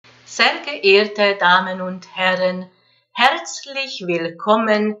Sehr geehrte Damen und Herren, herzlich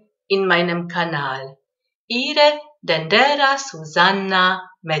willkommen in meinem Kanal. Ihre Denderasusanna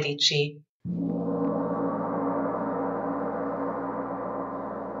Medici.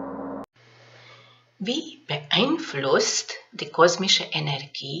 Wie beeinflusst die kosmische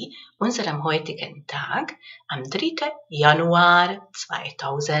Energie unseren heutigen Tag am 3. Januar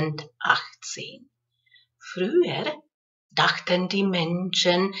 2018? Früher dachten die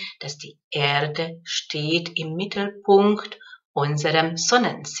Menschen, dass die Erde steht im Mittelpunkt unserem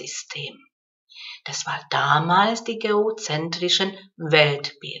Sonnensystem. Das war damals die geozentrische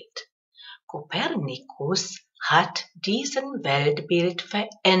Weltbild. Kopernikus hat diesen Weltbild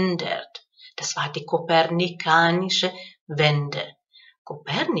verändert. Das war die kopernikanische Wende.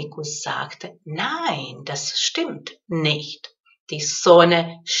 Kopernikus sagte, nein, das stimmt nicht. Die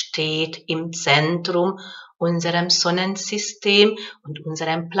Sonne steht im Zentrum unserem Sonnensystem und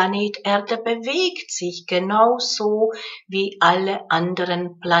unserem Planet Erde bewegt sich genauso wie alle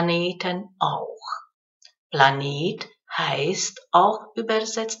anderen Planeten auch. Planet heißt auch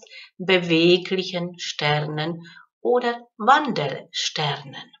übersetzt beweglichen Sternen oder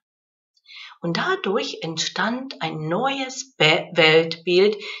Wandelsternen. Und dadurch entstand ein neues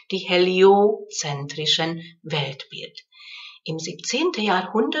Weltbild, die heliozentrischen Weltbild. Im 17.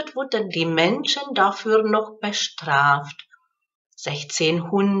 Jahrhundert wurden die Menschen dafür noch bestraft.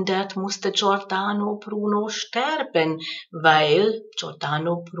 1600 musste Giordano Bruno sterben, weil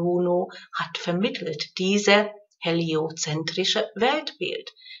Giordano Bruno hat vermittelt diese heliozentrische Weltbild.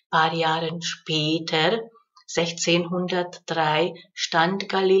 Ein paar Jahre später, 1603, stand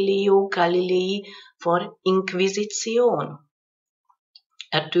Galileo Galilei vor Inquisition.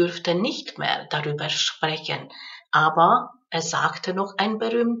 Er dürfte nicht mehr darüber sprechen, aber er sagte noch einen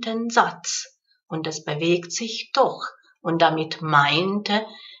berühmten Satz, und es bewegt sich doch. Und damit meinte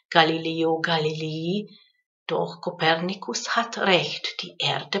Galileo Galilei, doch Kopernikus hat recht, die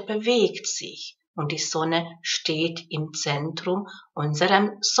Erde bewegt sich und die Sonne steht im Zentrum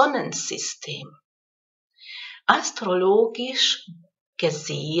unserem Sonnensystem. Astrologisch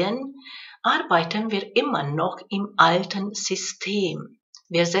gesehen arbeiten wir immer noch im alten System.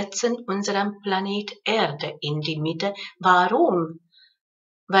 Wir setzen unseren Planet Erde in die Mitte. Warum?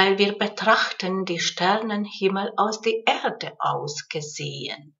 Weil wir betrachten die Sternenhimmel aus der Erde aus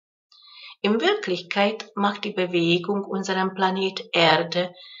gesehen. In Wirklichkeit macht die Bewegung unseren Planet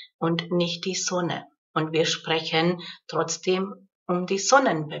Erde und nicht die Sonne. Und wir sprechen trotzdem um die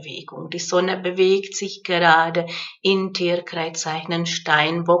Sonnenbewegung. Die Sonne bewegt sich gerade in Tierkreiszeichen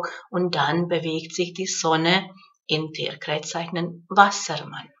Steinbock und dann bewegt sich die Sonne in Tierkreiszeichen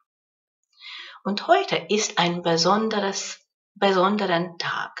Wassermann. Und heute ist ein besonderen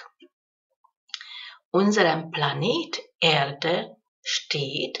Tag. Unserem Planet Erde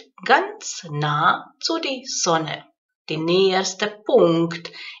steht ganz nah zu die Sonne. Der näherste Punkt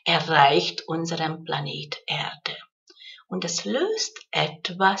erreicht unseren Planet Erde. Und es löst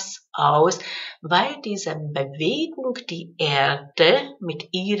etwas aus, weil diese Bewegung die Erde mit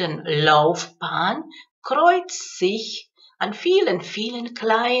ihren Laufbahn kreuzt sich an vielen, vielen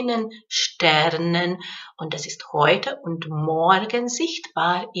kleinen Sternen und das ist heute und morgen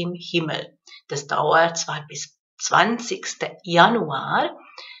sichtbar im Himmel. Das dauert zwar bis 20. Januar,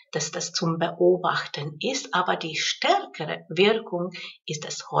 dass das zum Beobachten ist, aber die stärkere Wirkung ist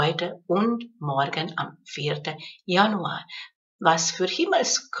es heute und morgen am 4. Januar. Was für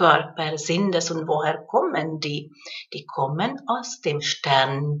Himmelskörper sind es und woher kommen die? Die kommen aus dem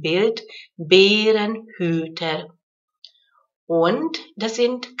Sternbild Bärenhüter. Und das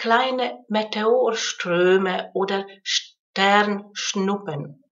sind kleine Meteorströme oder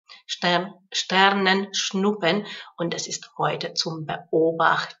Sternenschnuppen und es ist heute zum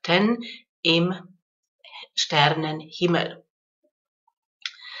Beobachten im Sternenhimmel.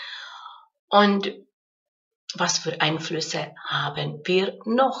 Und was für Einflüsse haben wir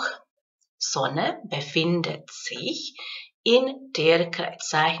noch? Sonne befindet sich in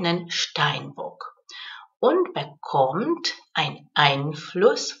Tierkreiszeichen Steinbock und bekommt einen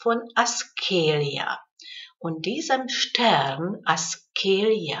Einfluss von Askelia. Und diesem Stern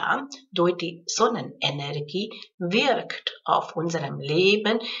Askelia durch die Sonnenenergie wirkt auf unserem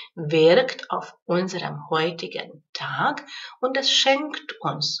Leben, wirkt auf unserem heutigen Tag und es schenkt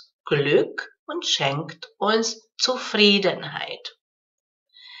uns Glück und schenkt uns Zufriedenheit.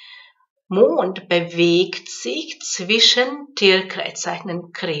 Mond bewegt sich zwischen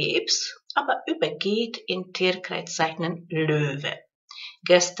Tierkreiszeichen Krebs, aber übergeht in Tierkreiszeichen Löwe.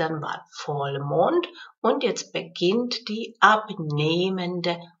 Gestern war Vollmond und jetzt beginnt die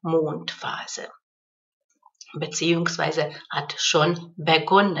abnehmende Mondphase. beziehungsweise hat schon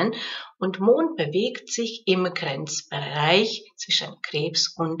begonnen und Mond bewegt sich im Grenzbereich zwischen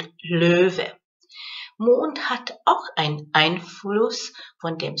Krebs und Löwe. Mond hat auch einen Einfluss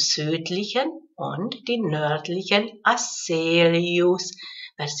von dem südlichen und die nördlichen Ascelius.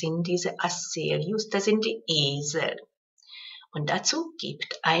 Wer sind diese Ascelius? Das sind die Esel. Und dazu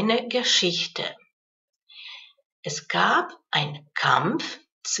gibt eine Geschichte. Es gab einen Kampf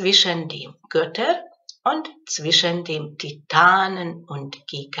zwischen den Göttern und zwischen den Titanen und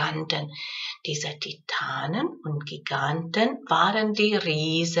Giganten. Diese Titanen und Giganten waren die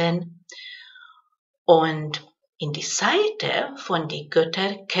Riesen. Und in die Seite von den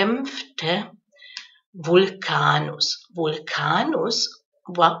Göttern kämpfte Vulcanus. Vulcanus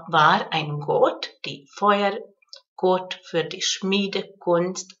war ein Gott, die Feuergott für die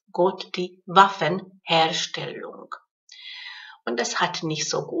Schmiedekunst, Gott die Waffenherstellung. Und das hat nicht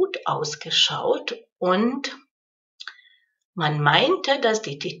so gut ausgeschaut und man meinte, dass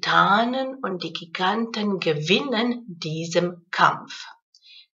die Titanen und die Giganten gewinnen diesem Kampf.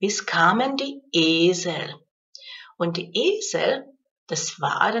 Bis kamen die Esel. Und die Esel, das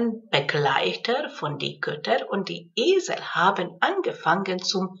waren Begleiter von den Göttern und die Esel haben angefangen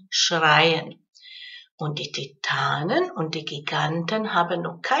zum Schreien. Und die Titanen und die Giganten haben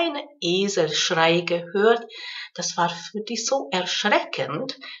noch keine Eselschrei gehört. Das war für die so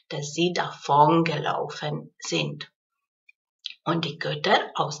erschreckend, dass sie davongelaufen sind. Und die Götter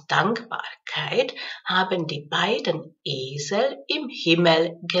aus Dankbarkeit haben die beiden Esel im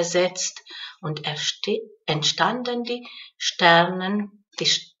Himmel gesetzt und entstanden die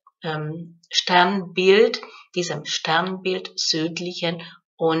Sternbild, diesem Sternbild südlichen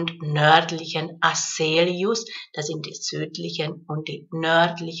und nördlichen Ascelius, das sind die südlichen und die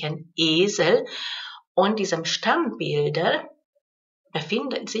nördlichen Esel. Und diesem Sternbilder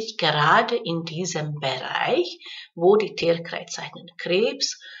befinden sich gerade in diesem Bereich, wo die Tierkreiszeichen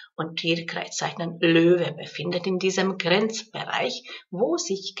Krebs und Tierkreiszeichen Löwe befinden, in diesem Grenzbereich, wo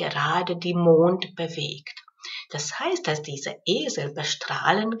sich gerade die Mond bewegt. Das heißt, dass diese Esel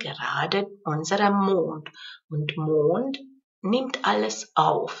bestrahlen gerade unseren Mond und Mond nimmt alles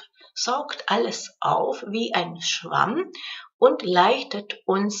auf, saugt alles auf wie ein Schwamm und leitet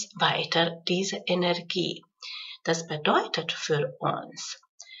uns weiter diese Energie. Das bedeutet für uns,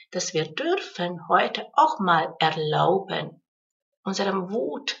 dass wir dürfen heute auch mal erlauben, unserem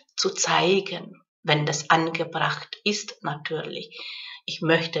Wut zu zeigen, wenn das angebracht ist natürlich. Ich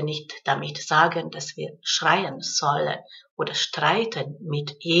möchte nicht damit sagen, dass wir schreien sollen oder streiten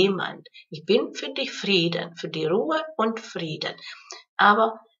mit jemand. Ich bin für die Frieden, für die Ruhe und Frieden.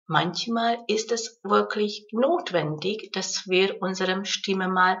 Aber manchmal ist es wirklich notwendig, dass wir unsere Stimme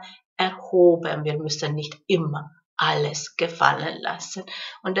mal erhoben. Wir müssen nicht immer alles gefallen lassen.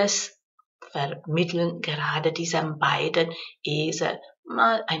 Und das vermitteln gerade diesen beiden Esel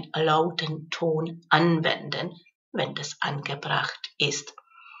mal einen lauten Ton anwenden, wenn das angebracht ist.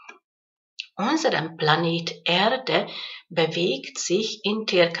 Unser Planet Erde bewegt sich in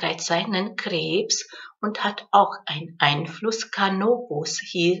Tierkreiszeichen Krebs und hat auch einen Einfluss. Canopus,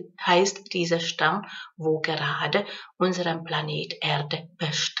 hier heißt dieser Stern, wo gerade unseren Planet Erde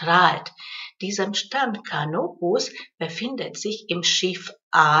bestrahlt. Diesem Stern Canopus befindet sich im Schiff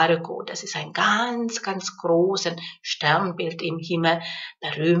Argo. Das ist ein ganz, ganz großes Sternbild im Himmel,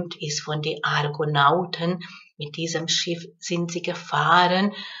 berühmt ist von den Argonauten. Mit diesem Schiff sind sie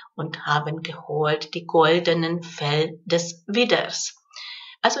gefahren und haben geholt die goldenen Fell des Widders.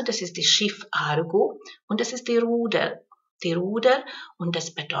 Also das ist das Schiff Argo und das ist die Ruder. Die Ruder und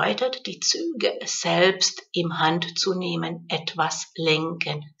das bedeutet, die Züge selbst im Hand zu nehmen, etwas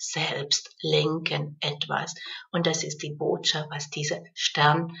lenken, selbst lenken etwas. Und das ist die Botschaft, was dieser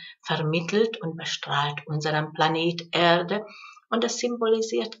Stern vermittelt und bestrahlt unseren Planet Erde. Und das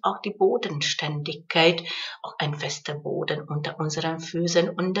symbolisiert auch die Bodenständigkeit, auch ein fester Boden unter unseren Füßen.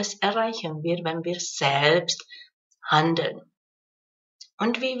 Und das erreichen wir, wenn wir selbst handeln.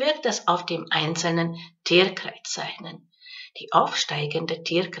 Und wie wirkt das auf dem einzelnen Tierkreiszeichen? Die aufsteigende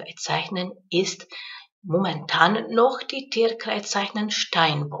Tierkreiszeichen ist momentan noch die Tierkreiszeichen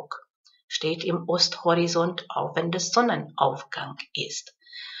Steinbock. Steht im Osthorizont auf, wenn der Sonnenaufgang ist.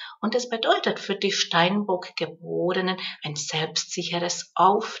 Und es bedeutet für die Steinbock-Geborenen ein selbstsicheres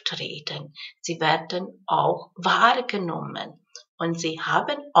Auftreten. Sie werden auch wahrgenommen und sie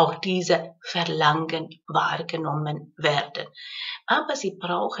haben auch diese Verlangen wahrgenommen werden. Aber sie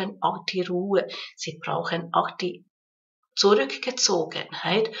brauchen auch die Ruhe, sie brauchen auch die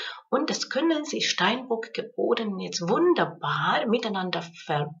Zurückgezogenheit und das können sie Steinbock-Geborenen jetzt wunderbar miteinander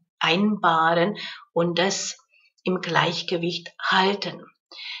vereinbaren und das im Gleichgewicht halten.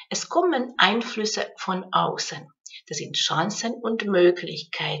 Es kommen Einflüsse von außen. Das sind Chancen und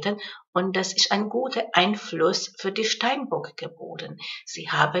Möglichkeiten und das ist ein guter Einfluss für die Steinbock-Geborenen. Sie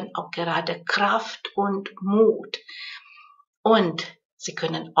haben auch gerade Kraft und Mut und sie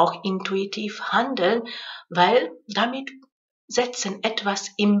können auch intuitiv handeln, weil damit setzen etwas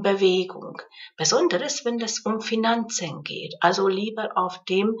in Bewegung, besonders wenn es um Finanzen geht. Also lieber auf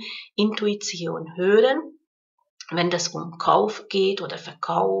dem Intuition hören, wenn das um Kauf geht oder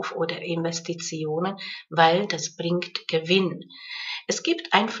Verkauf oder Investitionen, weil das bringt Gewinn. Es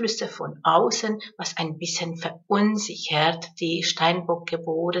gibt Einflüsse von außen, was ein bisschen verunsichert die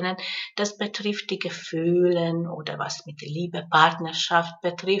Steinbock-Geborenen. Das betrifft die Gefühle oder was mit Liebe, Partnerschaft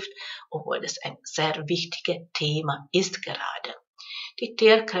betrifft, obwohl das ein sehr wichtiges Thema ist gerade. Die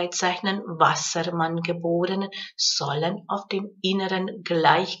Tierkreiszeichen Wassermann-Geborenen sollen auf dem inneren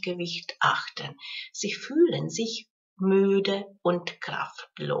Gleichgewicht achten. Sie fühlen sich müde und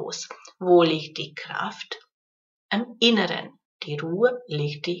kraftlos. Wo liegt die Kraft? Am Inneren. Die Ruhe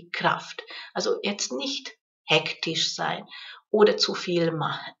liegt die Kraft. Also jetzt nicht hektisch sein oder zu viel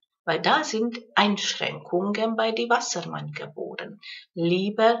machen, weil da sind Einschränkungen bei die Wassermann-Geborenen.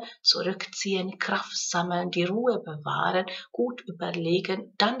 Lieber zurückziehen, Kraft sammeln, die Ruhe bewahren, gut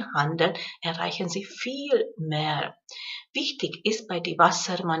überlegen, dann handeln, erreichen Sie viel mehr. Wichtig ist bei die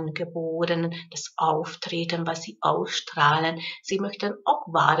Wassermann-Geborenen das Auftreten, was sie ausstrahlen. Sie möchten auch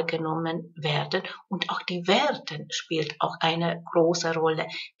wahrgenommen werden und auch die Werte spielt auch eine große Rolle.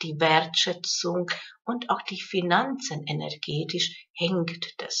 Die Wertschätzung und auch die Finanzen energetisch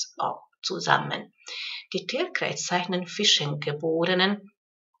hängt das auch zusammen. Die Tierkreiszeichen Fischengeborenen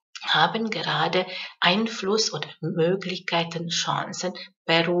haben gerade Einfluss oder Möglichkeiten, Chancen,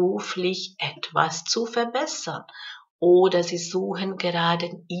 beruflich etwas zu verbessern. Oder sie suchen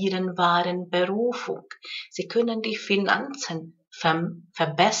gerade ihren wahren Berufung. Sie können die Finanzen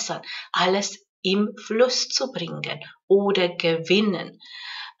verbessern, alles im Fluss zu bringen oder gewinnen.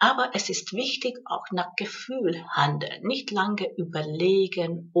 Aber es ist wichtig, auch nach Gefühl handeln, nicht lange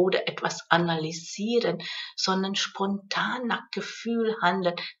überlegen oder etwas analysieren, sondern spontan nach Gefühl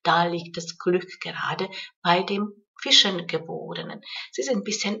handeln. Da liegt das Glück gerade bei dem Fischengeborenen. Sie sind ein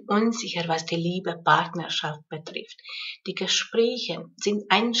bisschen unsicher, was die Liebe, Partnerschaft betrifft. Die Gespräche sind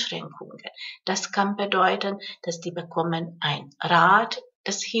Einschränkungen. Das kann bedeuten, dass die bekommen ein Rat,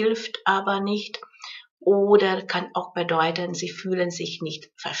 das hilft aber nicht. Oder kann auch bedeuten, sie fühlen sich nicht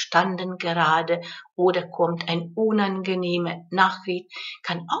verstanden gerade oder kommt eine unangenehme Nachricht.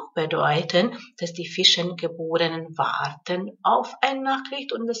 Kann auch bedeuten, dass die Fischengeborenen warten auf eine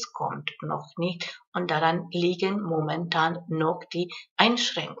Nachricht und es kommt noch nicht. Und daran liegen momentan noch die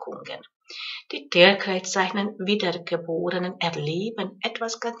Einschränkungen. Die Tierkreiszeichen Wiedergeborenen erleben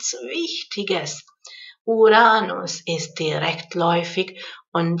etwas ganz Wichtiges. Uranus ist direktläufig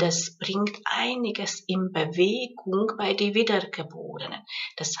und das bringt einiges in Bewegung bei den Wiedergeborenen.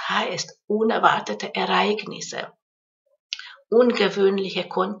 Das heißt, unerwartete Ereignisse, ungewöhnliche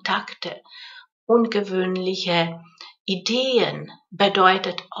Kontakte, ungewöhnliche Ideen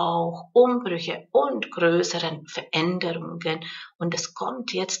bedeutet auch Umbrüche und größeren Veränderungen und es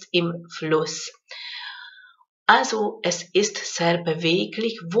kommt jetzt im Fluss. Also es ist sehr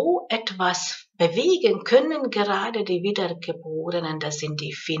beweglich, wo etwas bewegen können gerade die Wiedergeborenen, das sind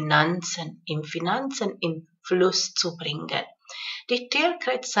die Finanzen, im Finanzen in Fluss zu bringen. Die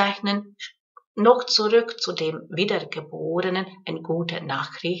Tierkreiszeichen noch zurück zu dem Wiedergeborenen, eine gute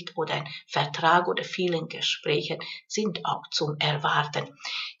Nachricht oder ein Vertrag oder vielen Gesprächen sind auch zum Erwarten.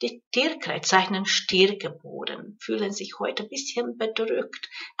 Die Tierkreiszeichen Stiergeborenen fühlen sich heute ein bisschen bedrückt,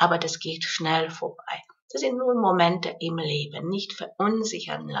 aber das geht schnell vorbei. Das sind nur Momente im Leben, nicht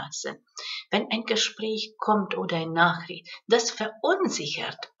verunsichern lassen. Wenn ein Gespräch kommt oder eine Nachricht, das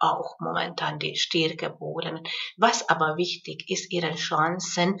verunsichert auch momentan die Stiergeborenen. Was aber wichtig ist, ihre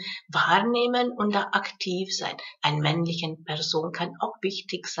Chancen wahrnehmen und da aktiv sein. Eine männliche Person kann auch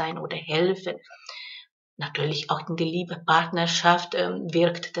wichtig sein oder helfen. Natürlich auch in die Liebe, Partnerschaft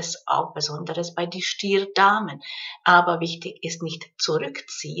wirkt das auch besonders bei den Stierdamen. Aber wichtig ist nicht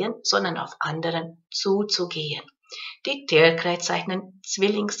zurückziehen, sondern auf anderen zuzugehen. Die Tierkreiszeichen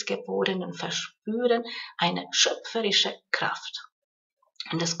Zwillingsgeborenen verspüren eine schöpferische Kraft.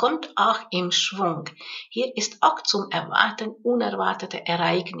 Und es kommt auch im Schwung. Hier ist auch zum Erwarten unerwartete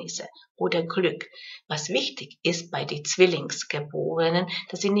Ereignisse oder Glück. Was wichtig ist bei den Zwillingsgeborenen,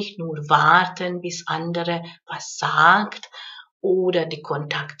 dass sie nicht nur warten, bis andere was sagt oder die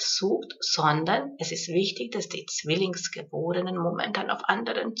Kontakt sucht, sondern es ist wichtig, dass die Zwillingsgeborenen momentan auf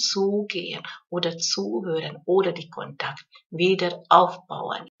anderen zugehen oder zuhören oder die Kontakt wieder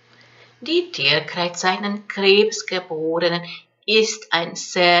aufbauen. Die Tierkreiszeichen Krebsgeborenen ist ein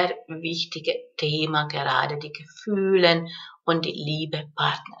sehr wichtiges Thema, gerade die Gefühle und die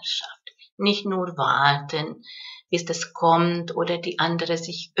Liebe-Partnerschaft. Nicht nur warten, bis das kommt oder die andere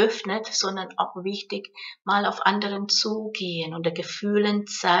sich öffnet, sondern auch wichtig, mal auf anderen zugehen oder Gefühlen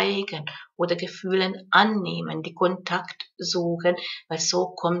zeigen oder Gefühlen annehmen, die Kontakt suchen, weil so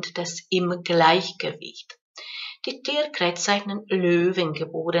kommt das im Gleichgewicht. Die Tierkreiszeichen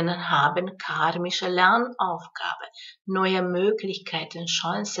Löwengeborenen haben karmische Lernaufgabe, neue Möglichkeiten,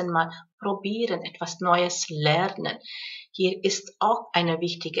 Chancen mal probieren, etwas Neues lernen. Hier ist auch ein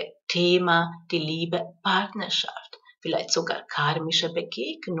wichtiges Thema die Liebe, Partnerschaft, vielleicht sogar karmische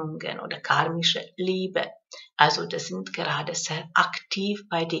Begegnungen oder karmische Liebe. Also das sind gerade sehr aktiv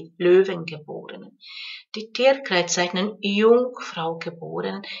bei den Löwengeborenen. Die Tierkreiszeichen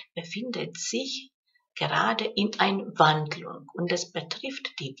Jungfraugeborenen befindet sich gerade in einer Wandlung und es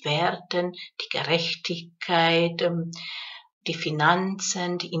betrifft die Werte, die Gerechtigkeit, die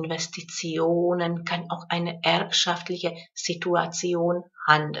Finanzen, die Investitionen, kann auch eine erbschaftliche Situation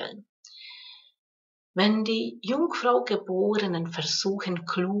handeln. Wenn die Jungfraugeborenen versuchen,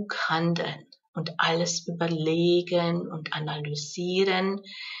 klug handeln und alles überlegen und analysieren,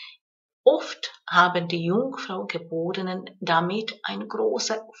 oft haben die Jungfraugeborenen damit einen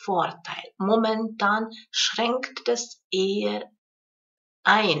großen Vorteil. Momentan schränkt das eher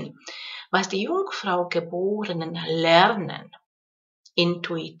ein. Was die Jungfraugeborenen lernen,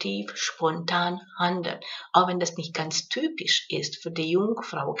 intuitiv, spontan handeln, auch wenn das nicht ganz typisch ist für die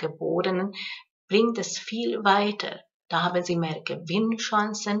Jungfraugeborenen, bringt es viel weiter. Da haben sie mehr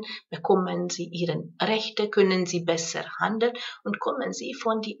Gewinnchancen, bekommen sie ihre Rechte, können sie besser handeln und kommen sie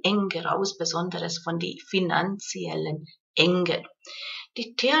von die Enge raus, besonders von die finanziellen Enge.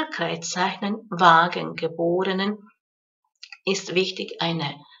 Die Tierkreiszeichen Wagengeborenen ist wichtig,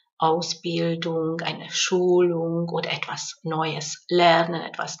 eine Ausbildung, eine Schulung oder etwas Neues lernen,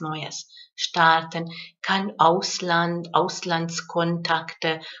 etwas Neues starten, kann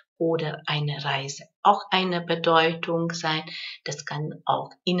Auslandskontakte oder eine Reise auch eine Bedeutung sein. Das kann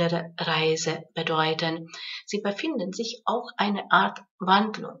auch innere Reise bedeuten. Sie befinden sich auch eine Art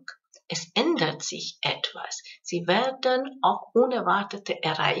Wandlung. Es ändert sich etwas. Sie werden auch unerwartete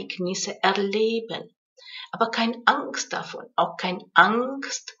Ereignisse erleben. Aber keine Angst davon, auch keine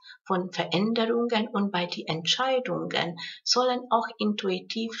Angst von Veränderungen und bei den Entscheidungen sollen auch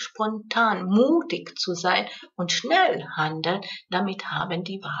intuitiv, spontan, mutig zu sein und schnell handeln. Damit haben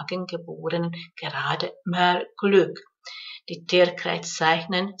die Wagengeborenen gerade mehr Glück. Die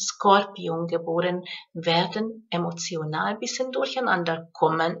Tierkreiszeichen Skorpiongeboren werden emotional ein bisschen durcheinander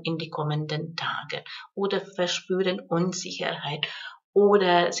kommen in die kommenden Tage oder verspüren Unsicherheit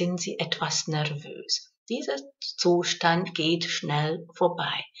oder sind sie etwas nervös. Dieser Zustand geht schnell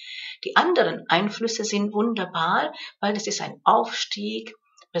vorbei. Die anderen Einflüsse sind wunderbar, weil es ist ein Aufstieg,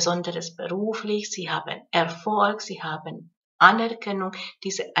 besonders beruflich, sie haben Erfolg, sie haben Anerkennung.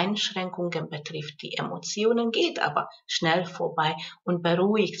 Diese Einschränkungen betrifft die Emotionen, geht aber schnell vorbei und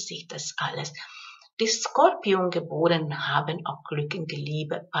beruhigt sich das alles. Die Skorpiongeborenen haben auch Glück in die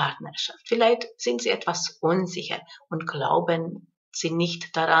Liebe, Partnerschaft. Vielleicht sind sie etwas unsicher und glauben sie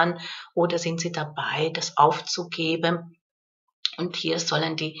nicht daran oder sind sie dabei, das aufzugeben. Und hier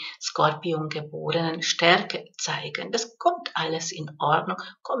sollen die Skorpiongeborenen Stärke zeigen. Das kommt alles in Ordnung,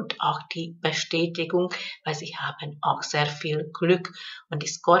 kommt auch die Bestätigung, weil sie haben auch sehr viel Glück. Und die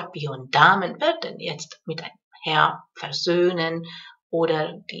Skorpion-Damen werden jetzt mit einem Herr versöhnen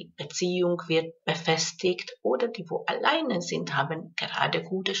oder die Beziehung wird befestigt oder die, wo alleine sind, haben gerade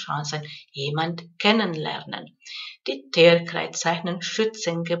gute Chancen, jemand kennenlernen. Die Tierkreiszeichen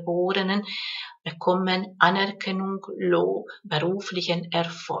Schützengeborenen bekommen Anerkennung, Lob, beruflichen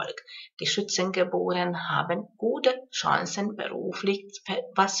Erfolg. Die Schützengeborenen haben gute Chancen, beruflich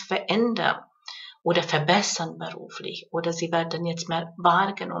was verändern oder verbessern beruflich oder sie werden jetzt mehr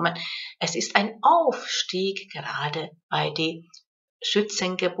wahrgenommen. Es ist ein Aufstieg gerade bei den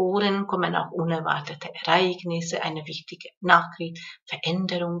Schützengeborenen, kommen auch unerwartete Ereignisse, eine wichtige Nachricht,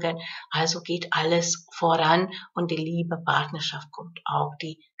 Veränderungen, also geht alles voran und die Liebe, Partnerschaft kommt auch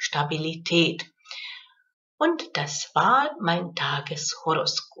die Stabilität. Und das war mein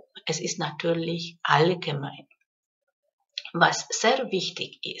Tageshoroskop. Es ist natürlich allgemein. Was sehr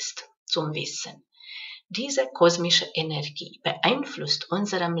wichtig ist zum Wissen, diese kosmische Energie beeinflusst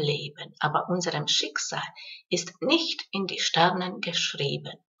unserem Leben, aber unserem Schicksal ist nicht in die Sternen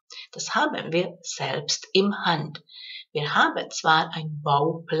geschrieben. Das haben wir selbst im Hand. Wir haben zwar einen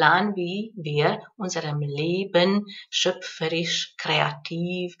Bauplan, wie wir unserem Leben schöpferisch,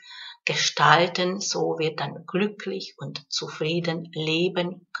 kreativ, gestalten, so wir dann glücklich und zufrieden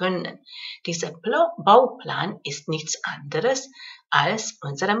leben können. Dieser Bauplan ist nichts anderes als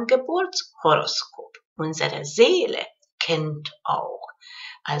unserem Geburtshoroskop. Unsere Seele kennt auch.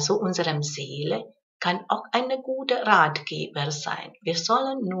 Also unsere Seele kann auch eine gute Ratgeber sein. Wir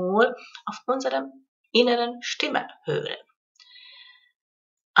sollen nur auf unsere inneren Stimme hören.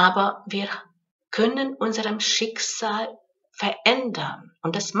 Aber wir können unserem Schicksal verändern.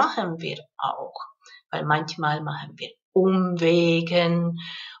 Und das machen wir auch. Weil manchmal machen wir Umwegen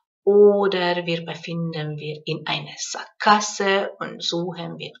oder wir befinden wir in einer Sackgasse und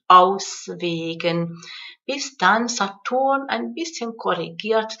suchen wir Auswegen, bis dann Saturn ein bisschen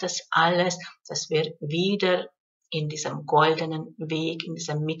korrigiert das alles, dass wir wieder in diesem goldenen Weg, in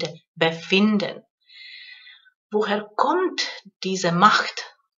dieser Mitte befinden. Woher kommt diese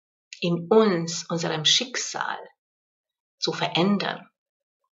Macht in uns, unserem Schicksal zu verändern?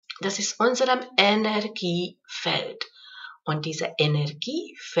 Das ist unserem Energiefeld. Und dieses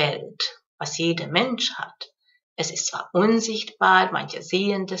Energiefeld, was jeder Mensch hat, es ist zwar unsichtbar, manche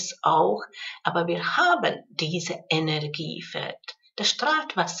sehen das auch, aber wir haben dieses Energiefeld. Das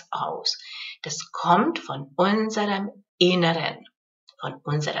strahlt was aus. Das kommt von unserem Inneren, von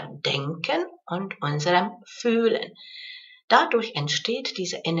unserem Denken und unserem Fühlen. Dadurch entsteht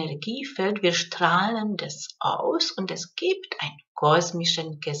dieses Energiefeld, wir strahlen das aus und es gibt ein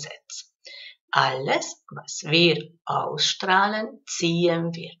kosmisches Gesetz. Alles, was wir ausstrahlen,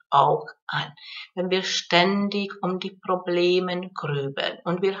 ziehen wir auch an. Wenn wir ständig um die Probleme grübeln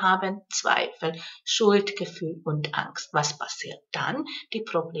und wir haben Zweifel, Schuldgefühl und Angst, was passiert dann? Die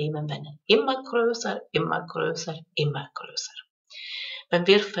Probleme werden immer größer, immer größer, immer größer. Wenn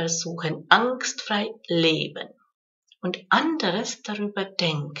wir versuchen, angstfrei leben und anderes darüber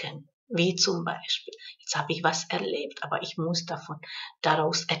denken, wie zum Beispiel, jetzt habe ich was erlebt, aber ich muss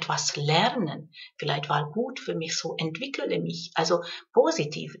daraus etwas lernen. Vielleicht war gut für mich, so entwickle mich. Also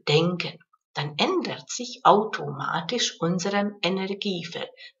positiv denken. Dann ändert sich automatisch unserem Energiefeld.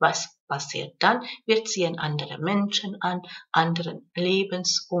 Was passiert dann? Wir ziehen andere Menschen an, andere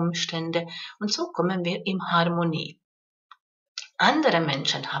Lebensumstände und so kommen wir in Harmonie. Andere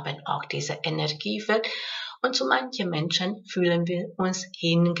Menschen haben auch diese Energiefeld. Und zu manchen Menschen fühlen wir uns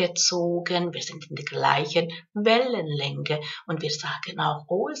hingezogen, wir sind in der gleichen Wellenlänge und wir sagen auch,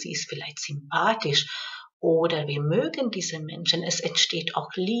 oh, sie ist vielleicht sympathisch oder wir mögen diese Menschen, es entsteht auch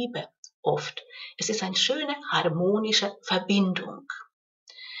Liebe oft. Es ist eine schöne, harmonische Verbindung.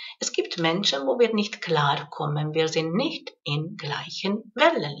 Es gibt Menschen, wo wir nicht klarkommen, wir sind nicht in gleichen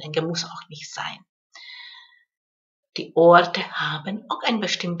Wellenlänge, muss auch nicht sein. Die Orte haben auch eine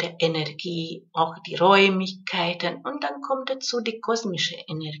bestimmte Energie, auch die Räumlichkeiten und dann kommt dazu die kosmische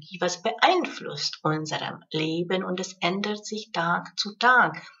Energie, was beeinflusst unserem Leben und es ändert sich Tag zu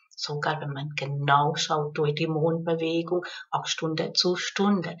Tag. Sogar wenn man genau schaut durch die Mondbewegung, auch Stunde zu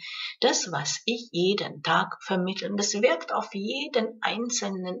Stunde. Das, was ich jeden Tag vermittle, das wirkt auf jeden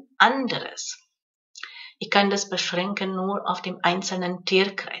Einzelnen anderes. Ich kann das beschränken nur auf dem einzelnen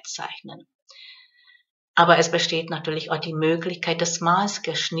Tierkreis zeichnen. Aber es besteht natürlich auch die Möglichkeit, das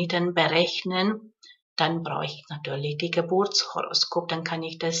maßgeschnitten berechnen. Dann brauche ich natürlich die Geburtshoroskop, dann kann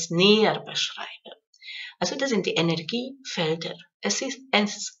ich das näher beschreiben. Also das sind die Energiefelder. Es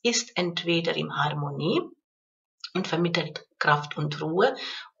ist entweder in Harmonie und vermittelt Kraft und Ruhe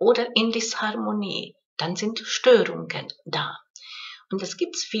oder in Disharmonie. Dann sind Störungen da. Und es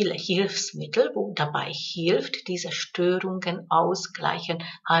gibt viele Hilfsmittel, wo dabei hilft, diese Störungen ausgleichen,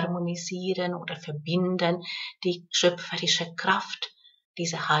 harmonisieren oder verbinden, die schöpferische Kraft,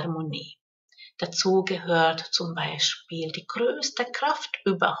 diese Harmonie. Dazu gehört zum Beispiel die größte Kraft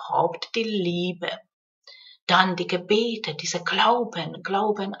überhaupt, die Liebe. Dann die Gebete, diese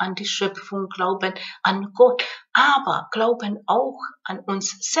Glauben an die Schöpfung, Glauben an Gott, aber Glauben auch an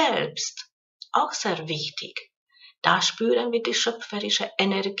uns selbst, auch sehr wichtig. Da spüren wir die schöpferische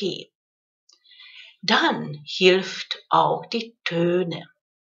Energie. Dann hilft auch die Töne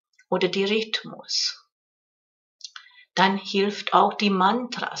oder die Rhythmus. Dann hilft auch die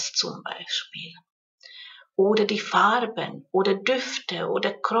Mantras zum Beispiel. Oder die Farben oder Düfte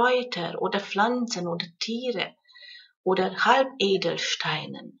oder Kräuter oder Pflanzen oder Tiere oder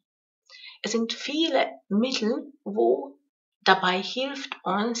Halbedelsteinen. Es sind viele Mittel, wo dabei hilft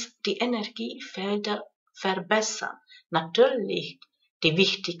uns, die Energiefelder verbessern. Natürlich, die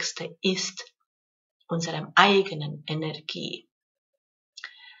wichtigste ist unsere eigenen Energie.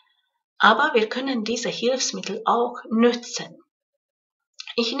 Aber wir können diese Hilfsmittel auch nutzen.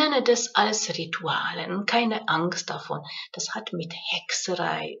 Ich nenne das als Ritualen, keine Angst davon. Das hat mit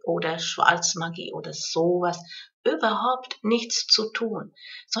Hexerei oder Schwarzmagie oder sowas überhaupt nichts zu tun,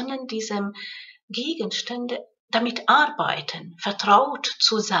 sondern diesem Gegenstände damit arbeiten, vertraut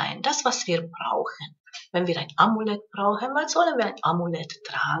zu sein, das, was wir brauchen. Wenn wir ein Amulett brauchen, was sollen wir ein Amulett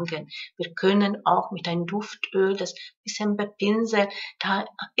tragen? Wir können auch mit einem Duftöl das bisschen bepinseln, da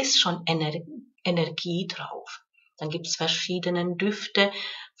ist schon Energie drauf. Dann gibt es verschiedene Düfte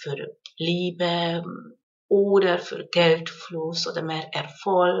für Liebe oder für Geldfluss oder mehr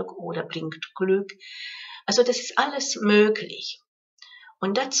Erfolg oder bringt Glück. Also das ist alles möglich.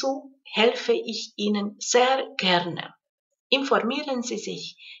 Und dazu helfe ich Ihnen sehr gerne. Informieren Sie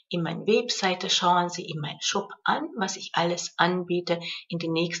sich in meiner Webseite, schauen Sie in meinen Shop an, was ich alles anbiete. In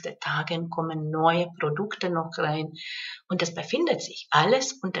den nächsten Tagen kommen neue Produkte noch rein. Und das befindet sich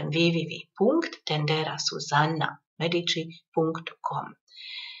alles unter www.denderasusanna.medici.com.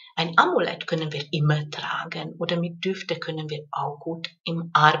 Ein Amulett können wir immer tragen oder mit Düfte können wir auch gut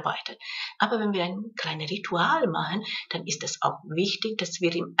arbeiten. Aber wenn wir ein kleines Ritual machen, dann ist es auch wichtig, dass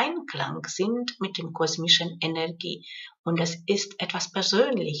wir im Einklang sind mit dem kosmischen Energie. Und das ist etwas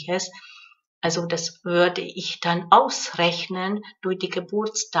Persönliches. Also das würde ich dann ausrechnen durch die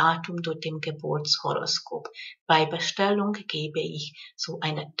Geburtsdatum, durch den Geburtshoroskop. Bei Bestellung gebe ich so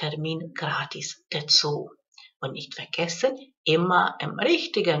einen Termin gratis dazu. Und nicht vergessen, immer im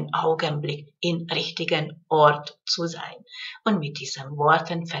richtigen Augenblick, im richtigen Ort zu sein. Und mit diesen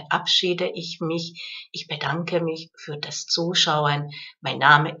Worten verabschiede ich mich. Ich bedanke mich für das Zuschauen. Mein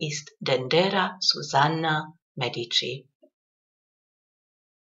Name ist Dendera Susanna Medici.